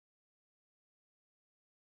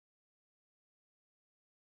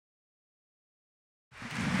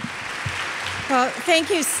Well, thank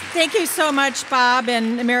you so much, Bob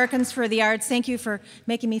and Americans for the Arts. Thank you for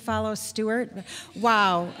making me follow Stuart.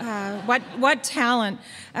 Wow, what talent.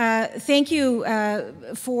 Thank you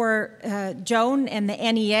for Joan and the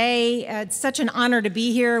NEA. It's such an honor to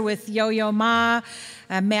be here with Yo-Yo Ma,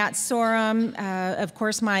 Matt Sorum, of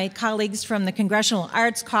course my colleagues from the Congressional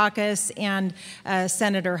Arts Caucus, and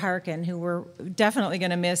Senator Harkin, who we're definitely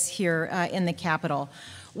going to miss here in the Capitol.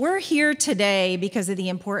 We're here today because of the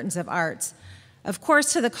importance of arts, of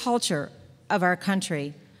course to the culture of our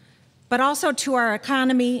country, but also to our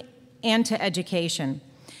economy and to education.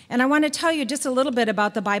 And I want to tell you just a little bit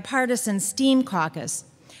about the Bipartisan STEAM Caucus,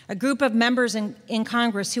 a group of members in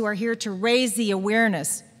Congress who are here to raise the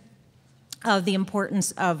awareness of the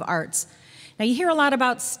importance of arts. Now, you hear a lot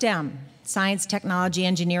about STEM, science, technology,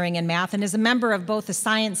 engineering, and math, and as a member of both the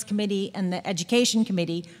Science Committee and the Education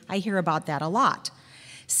Committee, I hear about that a lot.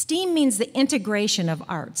 STEAM means the integration of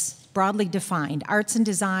arts, broadly defined, arts and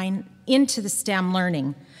design into the STEM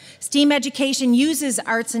learning. STEAM education uses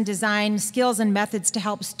arts and design skills and methods to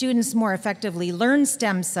help students more effectively learn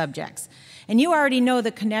STEM subjects. And you already know the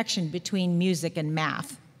connection between music and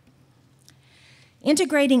math.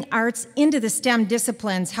 Integrating arts into the STEM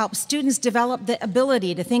disciplines helps students develop the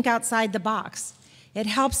ability to think outside the box. It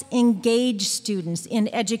helps engage students in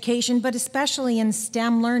education, but especially in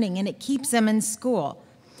STEM learning, and it keeps them in school.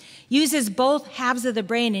 Uses both halves of the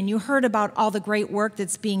brain, and you heard about all the great work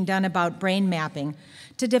that's being done about brain mapping,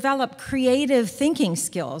 to develop creative thinking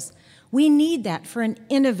skills. We need that for an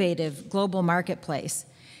innovative global marketplace.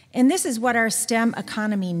 And this is what our STEM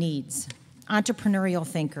economy needs, entrepreneurial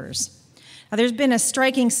thinkers. Now, there's been a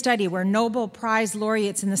striking study where Nobel Prize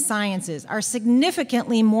laureates in the sciences are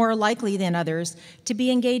significantly more likely than others to be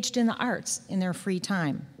engaged in the arts in their free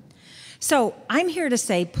time. So I'm here to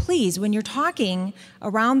say, please, when you're talking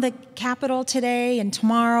around the Capitol today and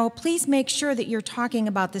tomorrow, please make sure that you're talking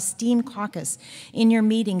about the STEAM Caucus in your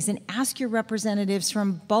meetings and ask your representatives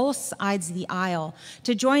from both sides of the aisle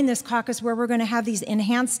to join this caucus where we're going to have these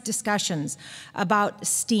enhanced discussions about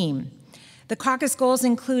STEAM. The caucus goals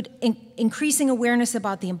include increasing awareness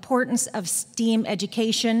about the importance of STEAM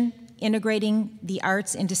education, integrating the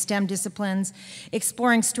arts into STEM disciplines,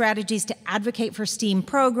 exploring strategies to advocate for STEAM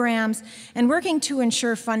programs, and working to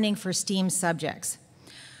ensure funding for STEAM subjects.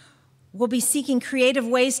 We'll be seeking creative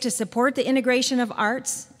ways to support the integration of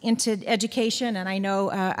arts into education, and I know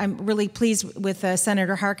I'm really pleased with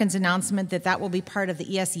Senator Harkin's announcement that that will be part of the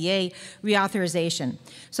ESEA reauthorization.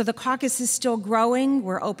 So the caucus is still growing.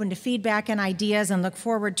 We're open to feedback and ideas and look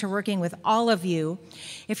forward to working with all of you.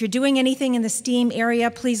 If you're doing anything in the STEAM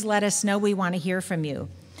area, please let us know. We want to hear from you.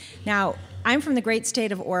 Now, I'm from the great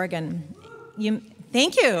state of Oregon.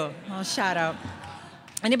 Thank you. Well, shout out.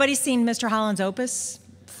 Anybody seen Mr. Holland's Opus?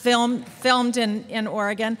 Filmed in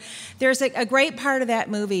Oregon. There's a great part of that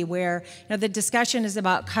movie where the discussion is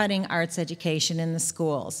about cutting arts education in the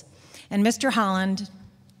schools. And Mr. Holland,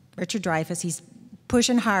 Richard Dreyfuss, he's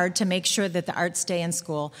pushing hard to make sure that the arts stay in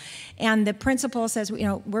school. And the principal says,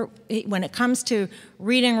 when it comes to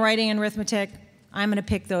reading, writing, and arithmetic, I'm going to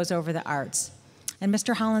pick those over the arts. And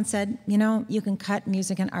Mr. Holland said, you can cut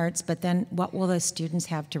music and arts, but then what will the students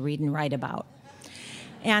have to read and write about?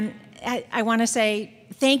 And I want to say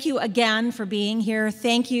thank you again for being here.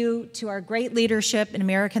 Thank you to our great leadership in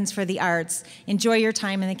Americans for the Arts. Enjoy your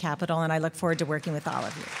time in the Capitol, and I look forward to working with all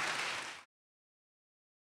of you.